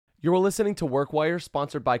You're listening to WorkWire,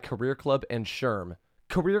 sponsored by Career Club and SHRM.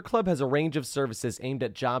 Career Club has a range of services aimed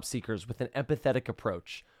at job seekers with an empathetic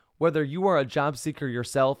approach. Whether you are a job seeker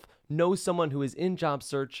yourself, know someone who is in job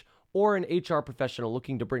search, or an HR professional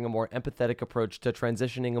looking to bring a more empathetic approach to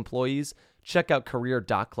transitioning employees, check out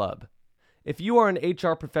career.club. If you are an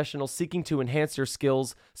HR professional seeking to enhance your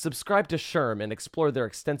skills, subscribe to SHRM and explore their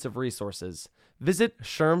extensive resources. Visit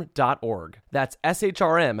shrm.org. That's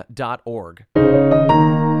SHRM.org.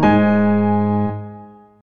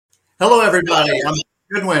 Hello, everybody. I'm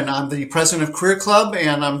Goodwin. I'm the president of Career Club,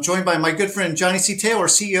 and I'm joined by my good friend Johnny C. Taylor,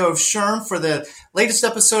 CEO of SHRM, for the latest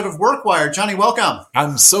episode of WorkWire. Johnny, welcome.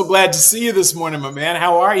 I'm so glad to see you this morning, my man.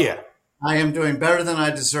 How are you? I am doing better than I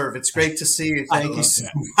deserve. It's great to see you. Thank you so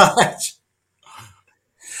much.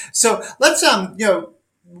 So let's,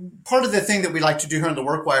 part of the thing that we like to do here on the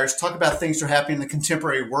WorkWire is talk about things that are happening in the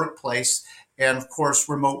contemporary workplace. And of course,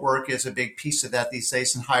 remote work is a big piece of that these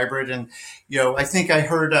days, and hybrid. And, I think I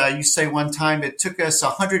heard you say one time it took us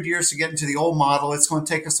 100 years to get into the old model. It's going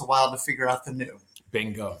to take us a while to figure out the new.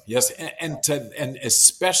 Bingo. Yes. And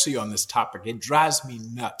especially on this topic, it drives me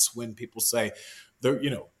nuts when people say,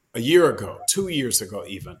 a year ago, 2 years ago,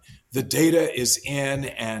 even, the data is in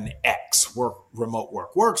and remote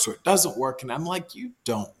work works or it doesn't work. And I'm like, you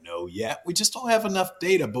don't know yet. We just don't have enough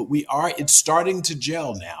data, but it's starting to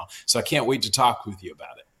gel now. So I can't wait to talk with you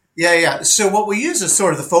about it. Yeah. So what we use as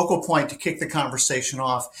sort of the focal point to kick the conversation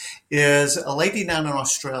off is a lady down in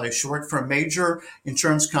Australia. She worked for a major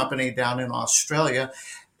insurance company down in Australia.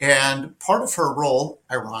 And part of her role,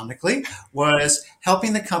 ironically, was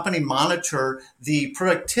helping the company monitor the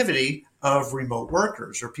productivity of remote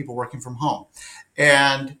workers or people working from home.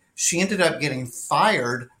 And she ended up getting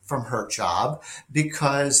fired from her job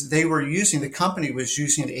because the company was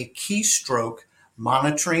using a keystroke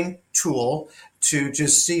monitoring tool to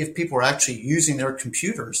just see if people were actually using their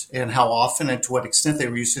computers and how often and to what extent they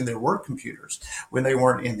were using their work computers when they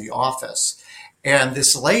weren't in the office. And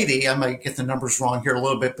this lady, I might get the numbers wrong here a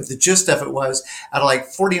little bit, but the gist of it was out of like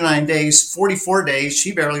 49 days, 44 days,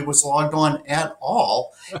 she barely was logged on at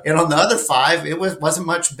all. And on the other 5, it wasn't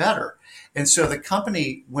much better. And so the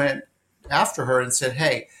company went after her and said,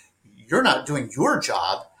 hey, you're not doing your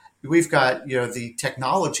job. We've got, the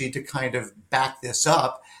technology to kind of back this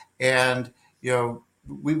up. And,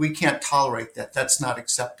 we can't tolerate that. That's not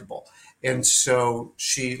acceptable. And so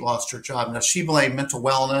she lost her job. Now, she blamed mental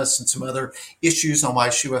wellness and some other issues on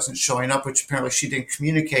why she wasn't showing up, which apparently she didn't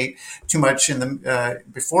communicate too much in the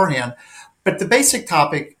beforehand. But the basic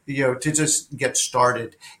topic, to just get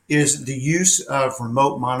started, is the use of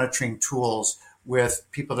remote monitoring tools with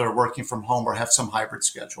people that are working from home or have some hybrid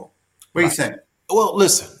schedule. What do you think? Well,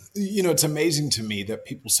 listen, it's amazing to me that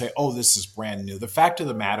people say, oh, this is brand new. The fact of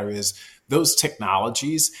the matter is those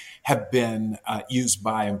technologies have been used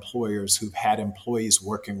by employers who've had employees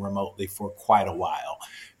working remotely for quite a while.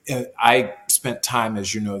 I spent time,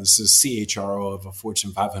 as you know, this is CHRO of a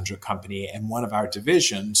Fortune 500 company, and one of our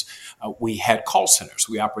divisions, we had call centers.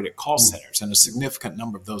 We operated call centers, and a significant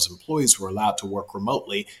number of those employees were allowed to work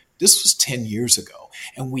remotely. This was 10 years ago,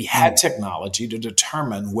 and we had technology to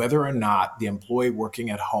determine whether or not the employee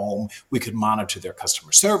working at home, we could monitor their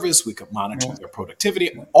customer service, we could monitor their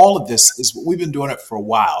productivity. All of this is what we've been doing it for a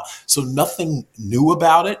while. So nothing new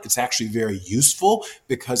about it. It's actually very useful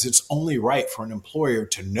because it's only right for an employer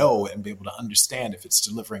to know and be able to understand if it's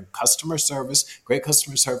delivering customer service, great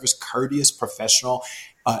customer service, courteous, professional,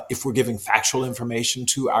 if we're giving factual information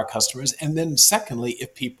to our customers. And then secondly,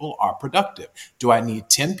 if people are productive. Do I need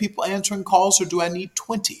 10 people answering calls or do I need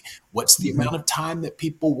 20? What's the amount of time that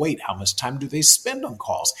people wait? How much time do they spend on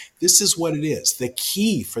calls? This is what it is. The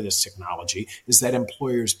key for this technology is that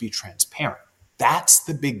employers be transparent. That's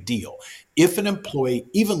the big deal. If an employee,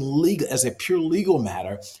 even legal, as a pure legal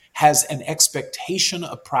matter, has an expectation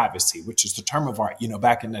of privacy, which is the term of art,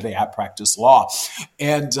 back in the day I practiced law.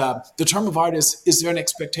 And the term of art is there an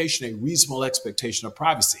expectation, a reasonable expectation of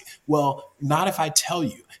privacy? Well, not if I tell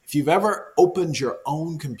you. If you've ever opened your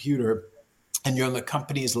own computer and you're on the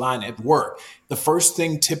company's line at work, the first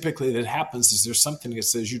thing typically that happens is there's something that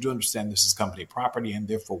says, you do understand this is company property and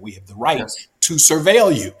therefore we have the right to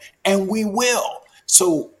surveil you. And we will.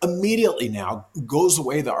 So immediately now goes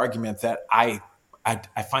away the argument that I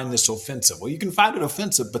find this offensive. Well, you can find it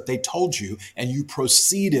offensive, but they told you and you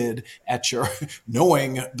proceeded at your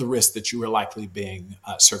knowing the risk that you were likely being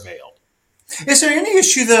surveilled. Is there any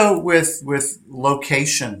issue, though, with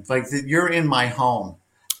location? Like that you're in my home.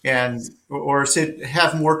 And or does it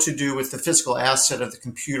have more to do with the physical asset of the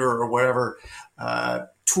computer or whatever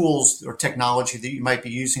tools or technology that you might be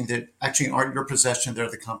using that actually aren't your possession, they're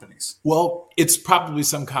the company's? Well, it's probably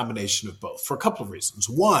some combination of both for a couple of reasons.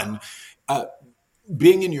 One,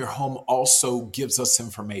 being in your home also gives us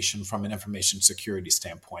information from an information security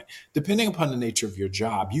standpoint. Depending upon the nature of your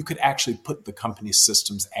job, you could actually put the company's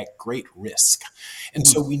systems at great risk. And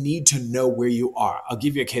so we need to know where you are. I'll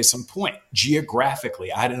give you a case in point.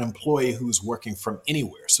 Geographically, I had an employee who was working from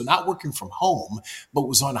anywhere. So not working from home, but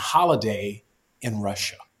was on holiday in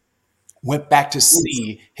Russia. Went back to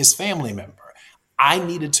see his family member. I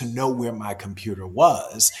needed to know where my computer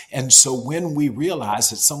was. And so when we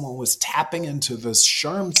realized that someone was tapping into the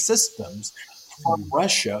SHRM systems from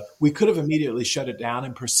Russia, we could have immediately shut it down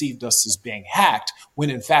and perceived us as being hacked,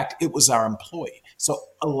 when in fact it was our employee. So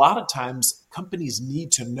a lot of times companies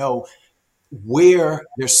need to know where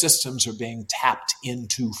their systems are being tapped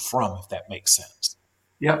into from, if that makes sense.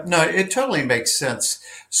 Yep. No, it totally makes sense.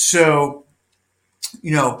 So,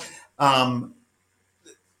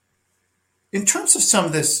 in terms of some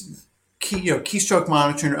of this keystroke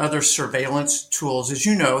monitoring or other surveillance tools, as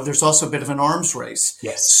you know, there's also a bit of an arms race.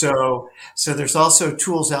 Yes. So there's also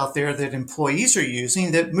tools out there that employees are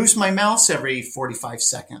using that moves my mouse every 45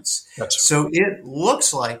 seconds. That's right. So it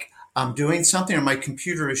looks like I'm doing something or my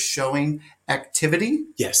computer is showing activity.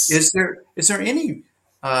 Yes. Is there any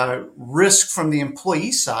risk from the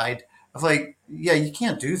employee side of like, yeah, you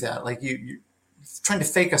can't do that. Like you trying to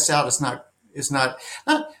fake us out is not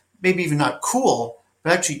maybe even not cool,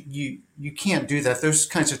 but actually you can't do that. Those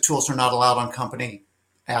kinds of tools are not allowed on company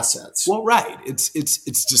assets. Well, right.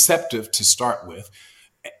 It's deceptive to start with.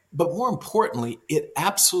 But more importantly, it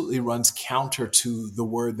absolutely runs counter to the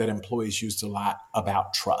word that employees used a lot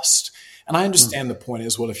about trust. And I understand the point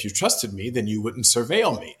is, well, if you trusted me, then you wouldn't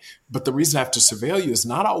surveil me. But the reason I have to surveil you is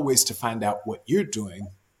not always to find out what you're doing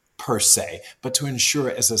per se, but to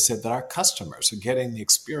ensure, as I said, that our customers are getting the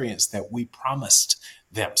experience that we promised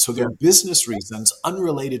them. So there are business reasons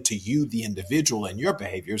unrelated to you, the individual, and your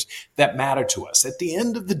behaviors that matter to us. At the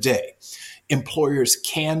end of the day, employers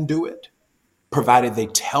can do it, provided they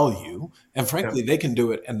tell you. And frankly, they can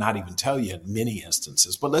do it and not even tell you in many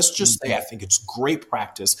instances. But let's just say, I think it's great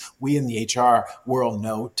practice. We in the HR world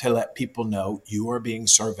know to let people know you are being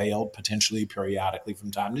surveilled potentially periodically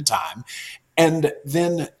from time to time. And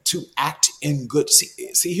then to act in good.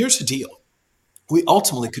 See, here's the deal. We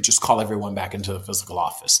ultimately could just call everyone back into the physical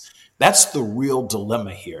office. That's the real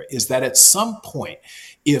dilemma here, is that at some point,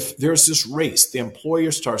 if there's this race, the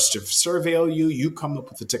employer starts to surveil you, you come up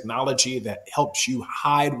with the technology that helps you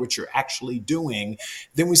hide what you're actually doing,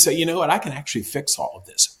 then we say, you know what, I can actually fix all of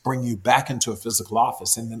this, bring you back into a physical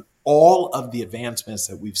office, and then all of the advancements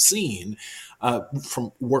that we've seen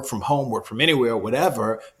from home, work from anywhere,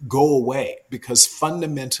 whatever, go away, because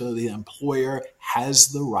fundamentally the employer has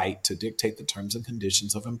the right to dictate the terms and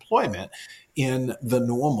conditions of employment in the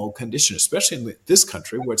normal condition, especially in this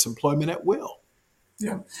country where it's employment at will.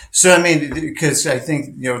 Yeah. So, I mean, because I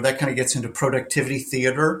think, that kind of gets into productivity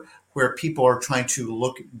theater where people are trying to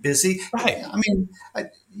look busy. Right. I mean,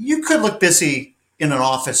 you could look busy in an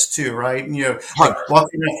office too, right? And,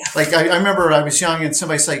 walking around, like I remember I was young and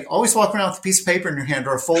somebody's like, always walk around with a piece of paper in your hand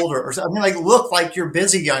or a folder or something. I mean, like, look like you're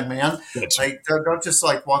busy, young man. That's like, don't just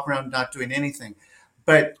like walk around not doing anything.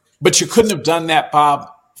 But you couldn't have done that, Bob,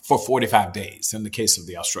 for 45 days in the case of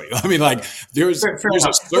the Australia. I mean, like there's a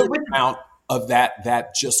certain amount of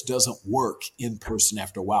that just doesn't work in person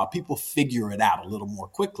after a while. People figure it out a little more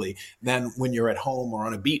quickly than when you're at home or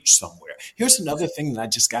on a beach somewhere. Here's another thing that I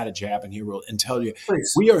just got to jab in here and tell you.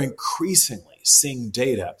 Please. We are increasingly seeing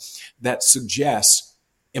data that suggests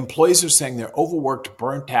employees are saying they're overworked,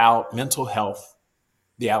 burnt out, mental health,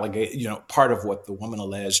 part of what the woman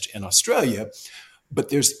alleged in Australia. But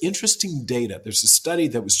there's interesting data. There's a study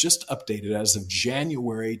that was just updated as of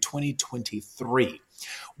January 2023,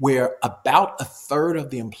 where about a third of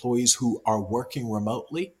the employees who are working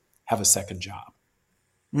remotely have a second job.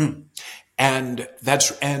 And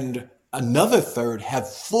another third have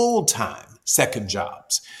full-time second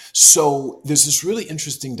jobs. So there's this really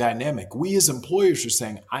interesting dynamic. We as employers are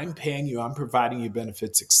saying, I'm paying you, I'm providing you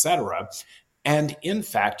benefits, et cetera. And in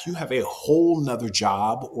fact, you have a whole nother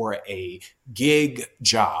job or a gig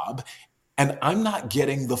job, and I'm not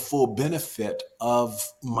getting the full benefit of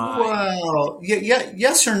my. Well,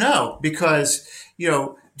 yes or no? Because,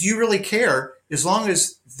 do you really care? As long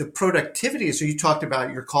as the productivity is, so you talked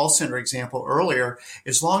about your call center example earlier,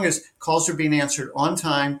 as long as calls are being answered on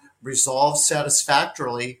time, resolved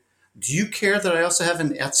satisfactorily, do you care that I also have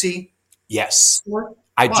an Etsy? Yes, store?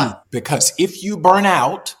 I do. Because if you burn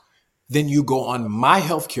out, then you go on my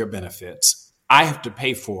healthcare benefits. I have to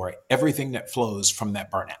pay for everything that flows from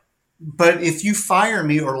that burnout. But if you fire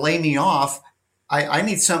me or lay me off, I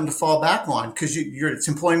need something to fall back on because it's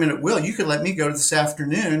employment at will. You could let me go this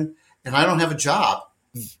afternoon and I don't have a job.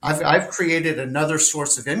 I've created another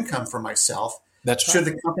source of income for myself. That's right.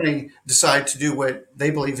 Should the company decide to do what they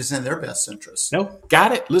believe is in their best interest. No,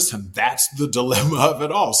 got it. Listen, that's the dilemma of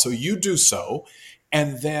it all. So you do so.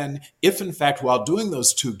 And then if in fact, while doing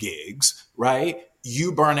those 2 gigs, right,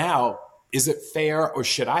 you burn out, is it fair or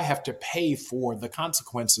should I have to pay for the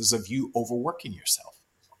consequences of you overworking yourself?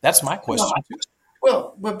 That's my question.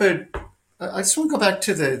 Well, but I just want to go back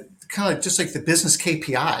to the kind of just like the business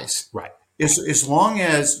KPIs. Right. As long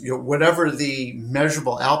as whatever the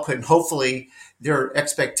measurable output, and hopefully there are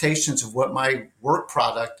expectations of what my work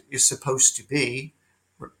product is supposed to be,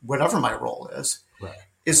 whatever my role is. Right.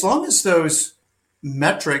 As long as those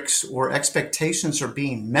metrics or expectations are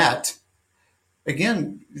being met,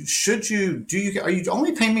 again, are you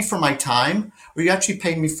only paying me for my time, or are you actually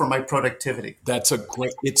paying me for my productivity?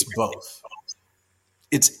 It's both.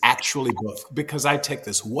 It's actually both, because I take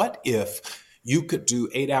this. What if you could do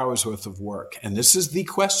 8 hours worth of work? And this is the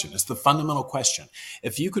question. It's the fundamental question.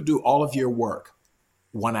 If you could do all of your work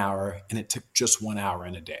 1 hour and it took just 1 hour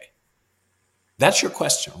in a day, that's your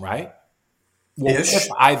question, right? Well, if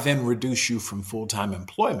I then reduce you from full-time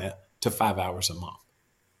employment to 5 hours a month?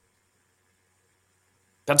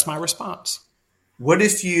 That's my response. What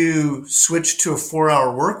if you switch to a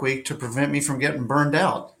 4-hour work week to prevent me from getting burned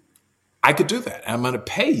out? I could do that. I'm going to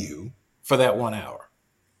pay you for that 1 hour.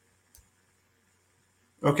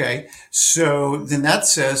 Okay. So then that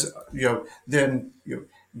says,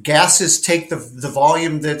 gases take the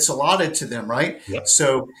volume that's allotted to them, right? Yep.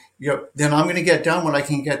 So, then I'm going to get done what I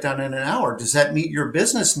can get done in an hour. Does that meet your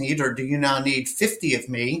business need, or do you now need 50 of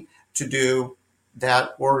me to do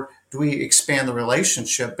that? Or do we expand the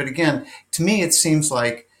relationship? But again, to me, it seems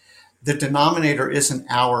like the denominator isn't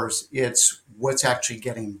hours. It's what's actually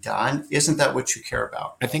getting done. Isn't that what you care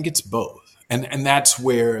about? I think it's both. And that's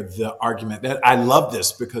where the argument that I love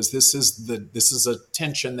this, because this is a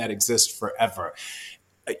tension that exists forever.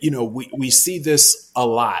 We see this a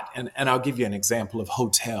lot. And I'll give you an example of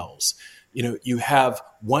hotels. You have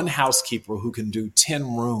one housekeeper who can do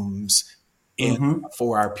 10 rooms in a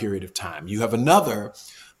 4-hour period of time. You have another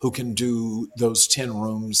who can do those 10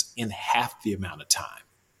 rooms in half the amount of time.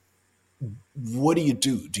 What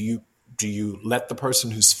do? Do you let the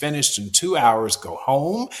person who's finished in 2 hours go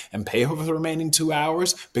home and pay her for the remaining 2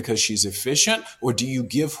 hours because she's efficient? Or do you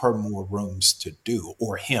give her more rooms to do,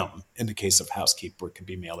 or him? In the case of housekeeper, it could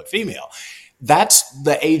be male or female. That's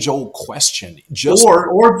the age-old question.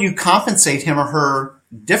 Or do you compensate him or her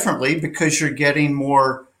differently because you're getting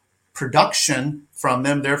more production from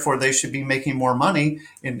them, therefore they should be making more money?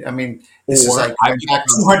 And I mean, this is like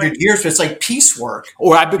 200 years, but it's like piecework.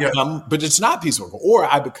 But it's not piecework. Or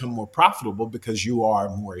I become more profitable because you are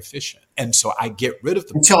more efficient. And so I get rid of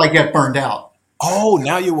until I get burned out. Oh,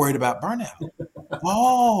 now you're worried about burnout.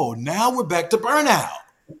 Oh, now we're back to burnout.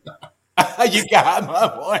 You got my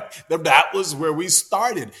point. That was where we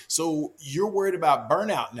started. So you're worried about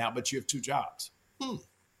burnout now, but you have 2 jobs.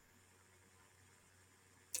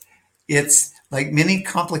 It's like many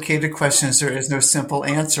complicated questions. There is no simple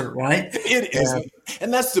answer, right? It isn't.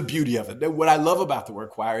 And that's the beauty of it. What I love about the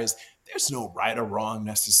work wire is there's no right or wrong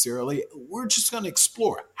necessarily. We're just going to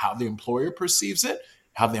explore how the employer perceives it,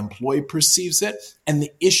 how the employee perceives it, and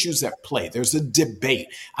the issues at play. There's a debate.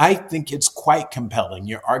 I think it's quite compelling,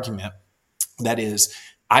 your argument that is,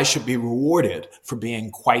 I should be rewarded for being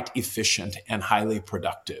quite efficient and highly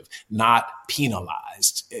productive, not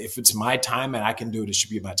penalized. If it's my time and I can do it, it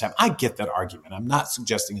should be my time. I get that argument. I'm not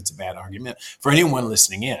suggesting it's a bad argument for anyone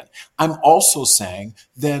listening in. I'm also saying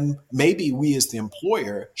then maybe we as the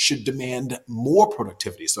employer should demand more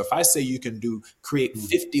productivity. So if I say you can create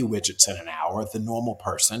 50 widgets in an hour, the normal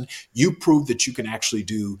person, you prove that you can actually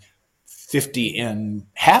do 50 in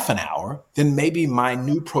half an hour, then maybe my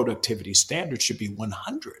new productivity standard should be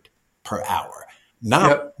 100 per hour,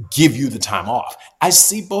 not give you the time off. I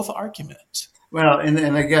see both arguments. Well, and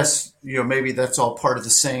I guess, maybe that's all part of the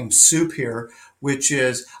same soup here, which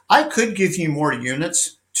is I could give you more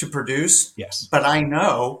units to produce, yes, but I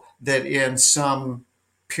know that in some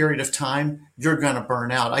period of time, you're going to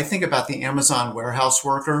burn out. I think about the Amazon warehouse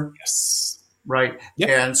worker. Yes. Right. Yep.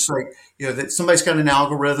 And so, that somebody's got an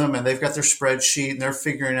algorithm and they've got their spreadsheet and they're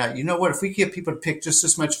figuring out, what, if we get people to pick just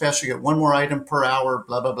this much faster, get one more item per hour,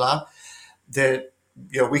 blah, blah, blah, that,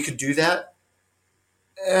 we could do that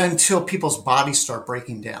until people's bodies start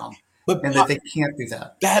breaking down and that they can't do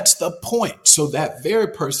that. That's the point. So that very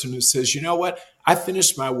person who says, you know what, I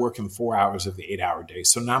finished my work in 4 hours of the 8-hour day.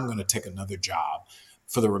 So now I'm going to take another job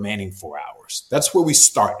for the remaining 4 hours. That's where we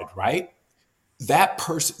started, right? That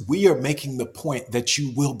person, we are making the point that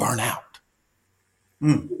you will burn out.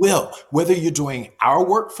 Will, whether you're doing our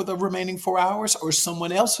work for the remaining 4 hours or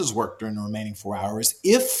someone else's work during the remaining 4 hours,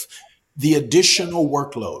 if the additional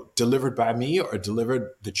workload delivered by me or delivered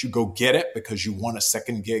that you go get it because you want a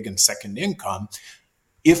second gig and second income,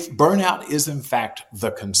 if burnout is in fact the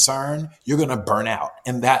concern, you're going to burn out.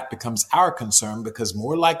 And that becomes our concern because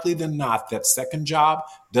more likely than not, that second job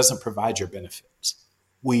doesn't provide your benefits.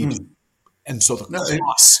 We do. And so the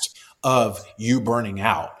cost of you burning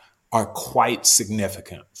out are quite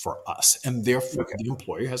significant for us. And therefore, the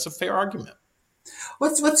employer has a fair argument.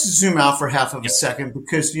 Let's zoom out for half of a second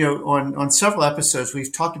because, on several episodes,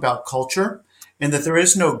 we've talked about culture and that there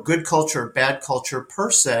is no good culture or bad culture per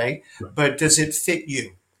se, but does it fit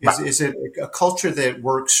you? Is it a culture that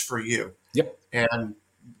works for you? Yep. And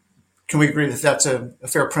can we agree that that's a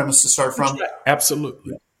fair premise to start from?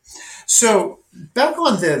 Absolutely. So back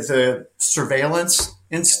on the surveillance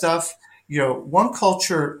and stuff, one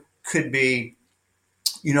culture could be,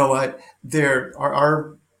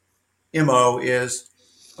 our MO is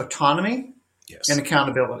autonomy and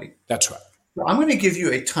accountability. That's right. So I'm going to give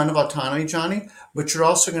you a ton of autonomy, Johnny, but you're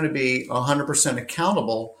also going to be 100%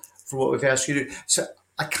 accountable for what we've asked you to do. So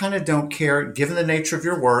I kind of don't care, given the nature of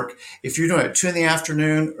your work, if you're doing it 2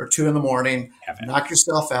 PM or 2 a.m, knock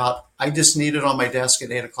yourself out. I just need it on my desk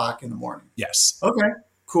at 8 o'clock in the morning. Yes. Okay,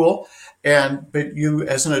 cool. But you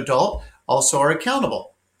as an adult also are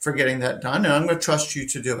accountable for getting that done, and I'm going to trust you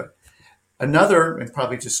to do it. Another, and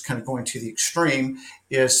probably just kind of going to the extreme,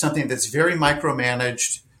 is something that's very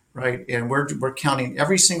micromanaged, right? And we're counting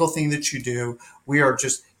every single thing that you do. We are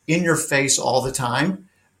just in your face all the time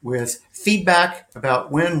with feedback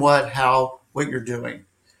about when, what, how, what you're doing.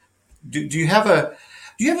 Do you have a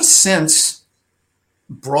sense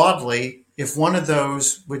broadly if one of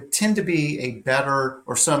those would tend to be a better,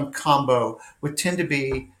 or some combo would tend to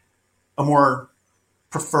be a more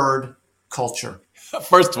preferred culture?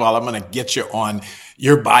 First of all, I'm going to get you on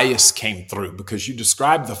your bias came through because you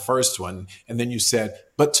described the first one and then you said,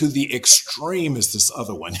 but to the extreme is this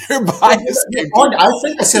other one. Your bias came through. I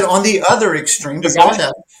think I said on the other extreme. But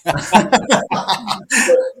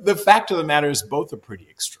the fact of the matter is both are pretty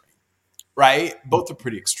extreme, right? Both are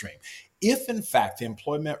pretty extreme. If in fact the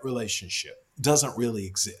employment relationship doesn't really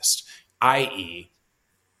exist, i.e.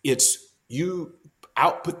 it's you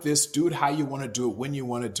output this, do it how you want to do it, when you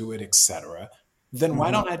want to do it, etc., then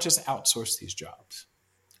why don't I just outsource these jobs?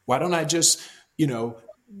 Why don't I just,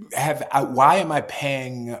 why am I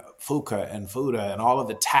paying FUCA and FUTA and all of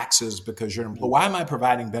the taxes because you're an employee? Why am I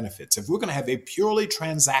providing benefits? If we're going to have a purely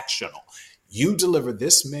transactional, you deliver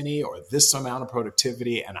this many or this amount of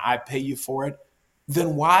productivity and I pay you for it,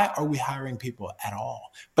 then why are we hiring people at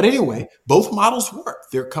all? But anyway, both models work.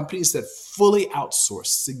 There are companies that fully outsource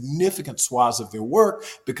significant swaths of their work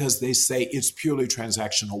because they say it's purely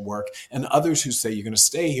transactional work, and others who say you're going to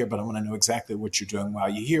stay here, but I'm going to know exactly what you're doing while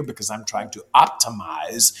you're here because I'm trying to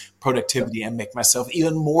optimize productivity and make myself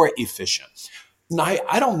even more efficient. Now,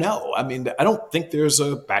 I don't know. I mean, I don't think there's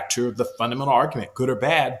back to the fundamental argument, good or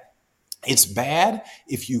bad. It's bad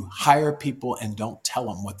if you hire people and don't tell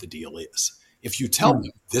them what the deal is. If you tell them,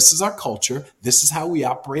 this is our culture, this is how we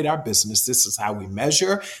operate our business, this is how we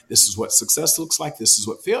measure, this is what success looks like, this is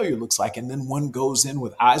what failure looks like, and then one goes in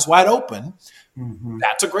with eyes wide open,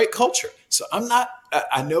 that's a great culture. So I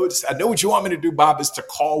know what you want me to do, Bob, is to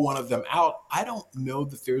call one of them out. I don't know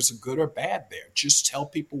that there's a good or bad there. Just tell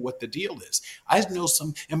people what the deal is. I know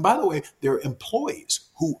some, and by the way, there are employees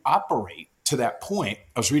who operate to that point.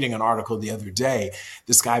 I was reading an article the other day.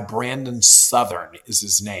 This guy, Brandon Southern is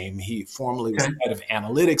his name. He formerly was head of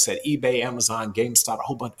analytics at eBay, Amazon, GameStop, a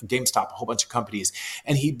whole bunch of companies.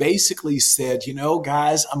 And he basically said,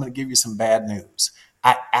 guys, I'm going to give you some bad news.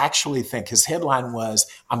 I actually think his headline was,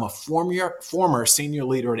 I'm a former senior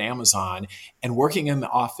leader at Amazon, and working in the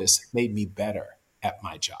office made me better at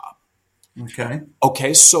my job.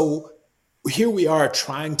 Okay. So here we are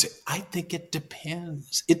I think it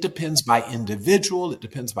depends. It depends by individual. It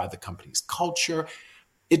depends by the company's culture.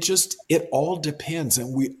 It all depends.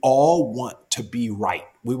 And we all want to be right.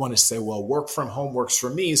 We want to say, well, work from home works for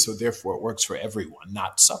me, so therefore it works for everyone.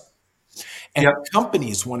 Not so. And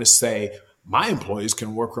companies want to say, my employees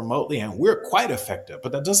can work remotely and we're quite effective.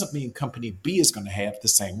 But that doesn't mean company B is going to have the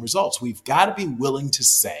same results. We've got to be willing to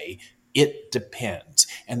say it depends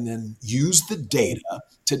and then use the data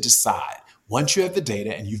to decide. Once you have the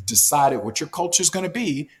data and you've decided what your culture is going to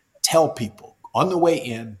be, tell people, On the way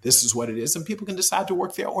in, this is what it is, and people can decide to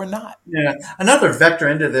work there or not. Yeah. Another vector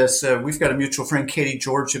into this, we've got a mutual friend, Katie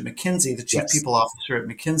George at McKinsey, the chief Yes. people officer at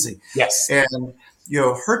McKinsey. Yes. And,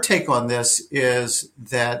 her take on this is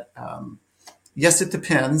that, yes, it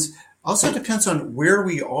depends. Also depends on where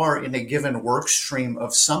we are in a given work stream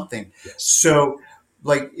of something. Yes. So,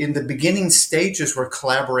 like in the beginning stages where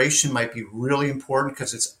collaboration might be really important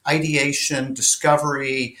because it's ideation,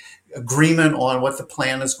 discovery, agreement on what the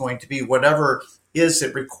plan is going to be, whatever is,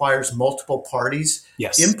 it requires multiple parties,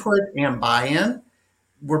 Yes. input and buy-in,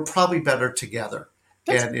 we're probably better together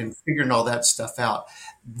and in figuring all that stuff out.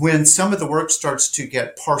 When some of the work starts to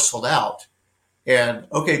get parceled out, and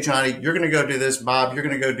okay, Johnny, you're going to go do this, Bob, you're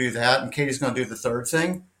going to go do that, and Katie's going to do the third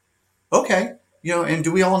thing. Okay. And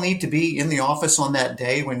do we all need to be in the office on that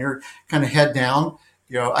day when you're kind of head down?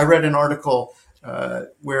 I read an article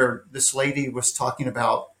where this lady was talking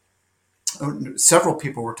about, several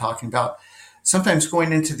people were talking about, sometimes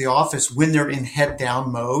going into the office when they're in head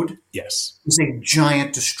down mode Yes. is a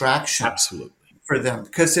giant distraction. Absolutely. For them,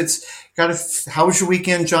 because it's got to, how was your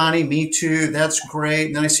weekend, Johnny? Me too. That's great.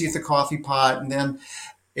 And then I see you at the coffee pot, and then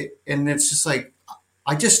and it's just like,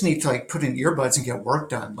 I just need to like put in earbuds and get work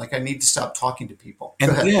done. Like I need to stop talking to people.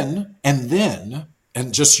 And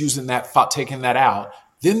just using that thought, taking that out,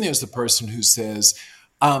 then there's the person who says,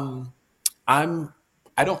 I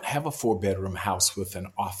don't have a 4-bedroom house with an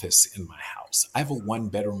office in my house. I have a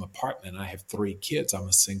 1-bedroom apartment. I have 3 kids. I'm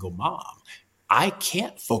a single mom. I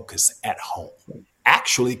can't focus at home.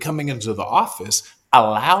 Actually, coming into the office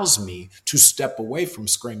allows me to step away from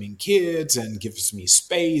screaming kids and gives me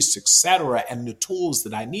space, etc., and the tools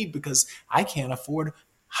that I need because I can't afford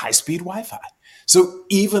high-speed Wi-Fi. So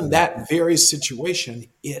even that very situation,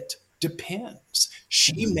 it depends.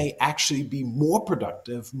 She may actually be more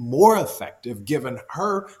productive, more effective, given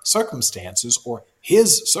her circumstances or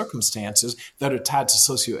his circumstances that are tied to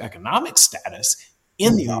socioeconomic status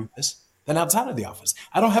in the office than outside of the office.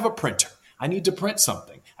 I don't have a printer. I need to print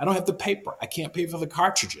something. I don't have the paper. I can't pay for the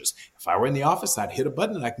cartridges. If I were in the office, I'd hit a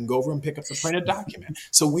button and I can go over and pick up the printed document.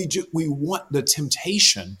 So we want, the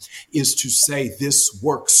temptation is to say this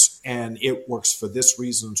works and it works for this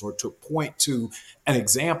reasons, or to point to an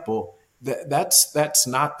example. That's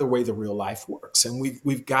not the way the real life works. And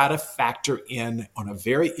we've got to factor in on a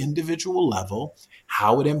very individual level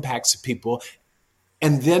how it impacts people,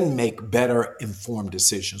 and then make better informed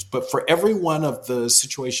decisions. But for every one of the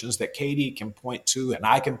situations that Katie can point to, and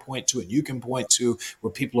I can point to, and you can point to, where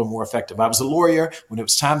people are more effective. I was a lawyer. When it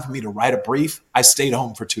was time for me to write a brief, I stayed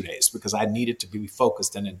home for 2 days because I needed to be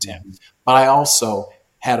focused and intent. But I also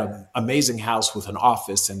had an amazing house with an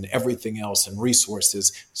office and everything else and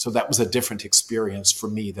resources. So that was a different experience for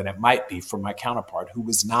me than it might be for my counterpart who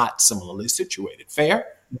was not similarly situated. Fair?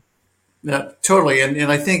 Yeah, totally.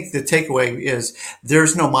 And I think the takeaway is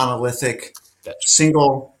there's no monolithic,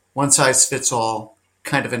 single, one-size-fits-all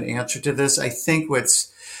kind of an answer to this. I think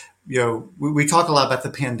what's, we talk a lot about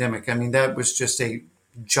the pandemic. I mean, that was just a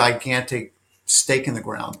gigantic stake in the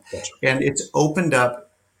ground. Right. And it's opened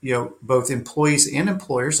up, both employees and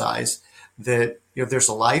employers' eyes that, there's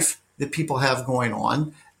a life that people have going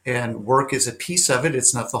on, and work is a piece of it.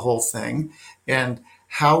 It's not the whole thing. And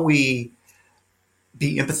how we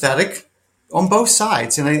be empathetic on both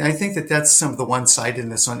sides. And I think that that's some of the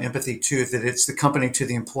one-sidedness on empathy too, that it's the company to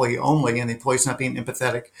the employee only, and the employee's not being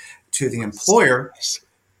empathetic to the employer.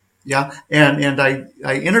 Yeah. And I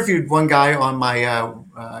interviewed one guy on my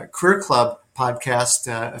Career Club podcast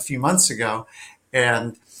a few months ago,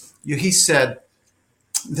 and he said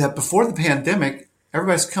that before the pandemic,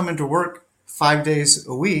 everybody's coming to work 5 days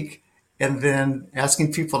a week and then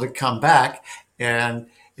asking people to come back. And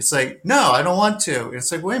it's like, no, I don't want to. And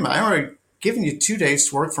it's like, wait a minute, I already given you 2 days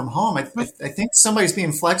to work from home. I think somebody's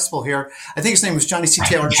being flexible here. I think his name was Johnny C.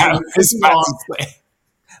 Taylor.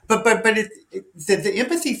 But the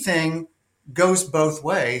empathy thing goes both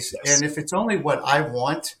ways. Yes. And if it's only what I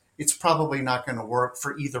want, it's probably not going to work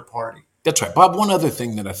for either party. That's right. Bob, one other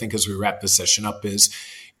thing that I think as we wrap this session up is,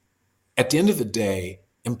 at the end of the day,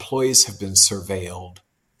 employees have been surveilled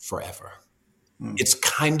forever. It's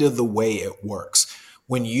kind of the way it works.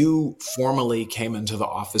 When you formally came into the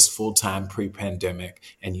office full-time pre-pandemic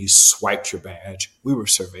and you swiped your badge, we were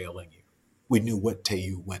surveilling you. We knew what day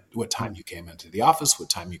you went, what time you came into the office, what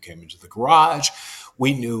time you came into the garage.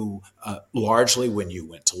 We knew largely when you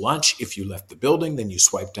went to lunch. If you left the building, then you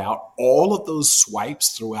swiped out. All of those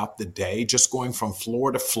swipes throughout the day, just going from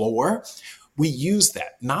floor to floor, we use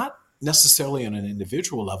that, not necessarily on an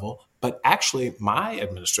individual level, but actually my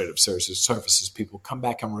administrative services people come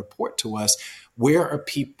back and report to us, where are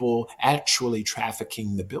people actually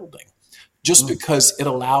trafficking the building? just because it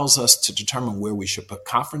allows us to determine where we should put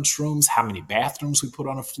conference rooms, how many bathrooms we put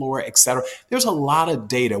on a floor, et cetera. There's a lot of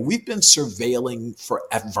data. We've been surveilling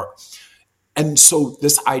forever. And so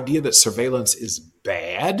this idea that surveillance is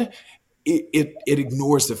bad, it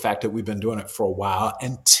ignores the fact that we've been doing it for a while.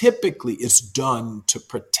 And typically it's done to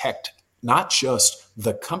protect not just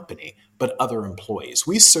the company, but other employees.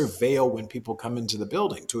 We surveil when people come into the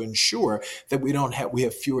building to ensure that we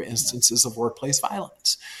have fewer instances of workplace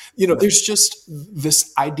violence. There's just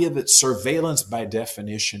this idea that surveillance by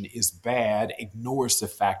definition is bad, ignores the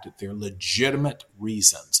fact that there are legitimate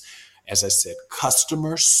reasons. As I said,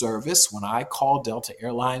 customer service. When I call Delta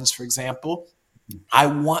Airlines, for example, I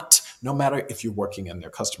want, no matter if you're working in their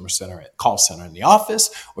customer center, call center in the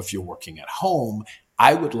office, or if you're working at home,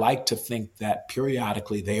 I would like to think that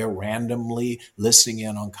periodically they are randomly listening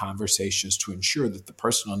in on conversations to ensure that the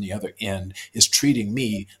person on the other end is treating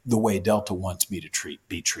me the way Delta wants me to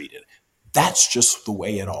be treated. That's just the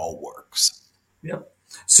way it all works. Yep.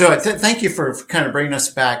 So thank you for kind of bringing us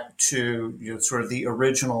back to sort of the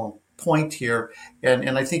original point here.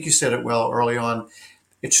 And I think you said it well early on.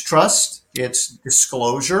 It's trust, it's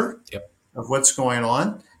disclosure of what's going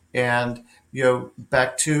on. And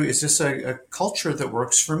back to, is this a culture that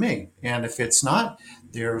works for me? And if it's not,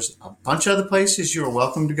 there's a bunch of other places you're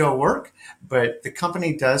welcome to go work, but the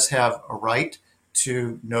company does have a right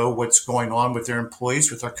to know what's going on with their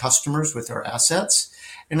employees, with their customers, with their assets.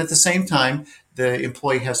 And at the same time, the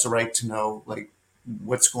employee has the right to know, like,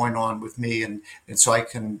 what's going on with me. And so I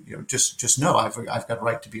can, just know I've got a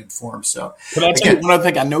right to be informed. So can I tell you one other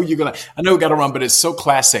thing? I know we got to run, but it's so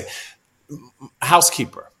classic.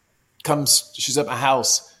 Housekeeper comes, she's at my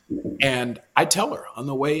house, and I tell her on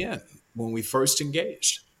the way in, when we first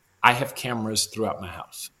engaged, I have cameras throughout my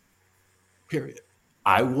house, period.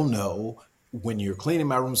 I will know when you're cleaning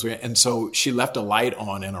my rooms. And so she left a light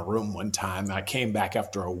on in a room one time. I came back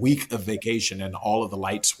after a week of vacation and all of the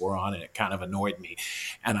lights were on, and it kind of annoyed me.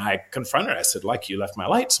 And I confronted her. I said, like, you left my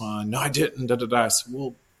lights on. No, I didn't. I said,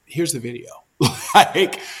 well, here's the video.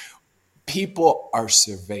 Like, people are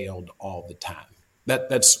surveilled all the time.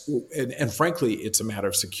 And frankly, it's a matter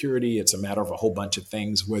of security. It's a matter of a whole bunch of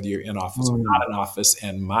things, whether you're in office or not in office.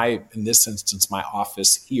 And in this instance, my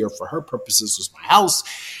office here for her purposes was my house,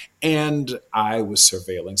 and I was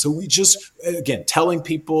surveilling. So we just, again, telling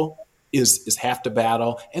people is half the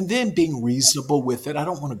battle, and then being reasonable with it. I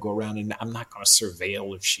don't want to go around and I'm not going to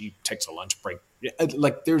surveil if she takes a lunch break.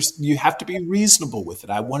 Like, you have to be reasonable with it.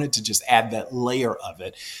 I wanted to just add that layer of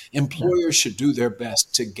it. Employers should do their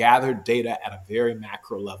best to gather data at a very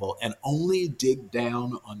macro level and only dig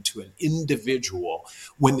down onto an individual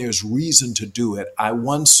when there's reason to do it.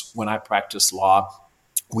 When I practiced law,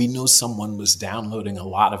 we knew someone was downloading a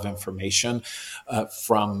lot of information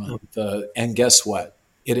and guess what?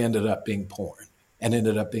 It ended up being porn and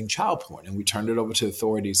ended up being child porn. And we turned it over to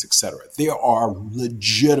authorities, et cetera. There are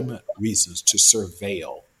legitimate reasons to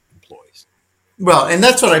surveil employees. Well, and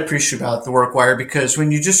that's what I appreciate about the Workwire, because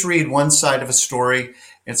when you just read one side of a story,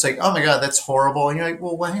 it's like, oh my God, that's horrible. And you're like,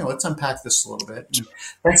 well, hang on, let's unpack this a little bit. And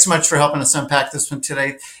thanks so much for helping us unpack this one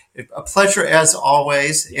today. A pleasure as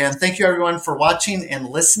always. And thank you everyone for watching and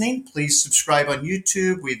listening. Please subscribe on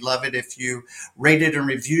YouTube. We'd love it if you rated and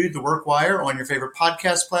reviewed the Workwire on your favorite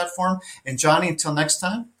podcast platform. And Johnny, until next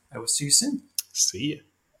time, I will see you soon. See you.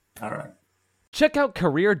 All right. Check out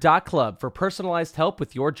career.club for personalized help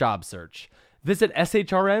with your job search. Visit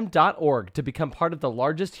SHRM.org to become part of the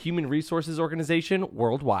largest human resources organization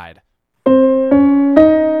worldwide.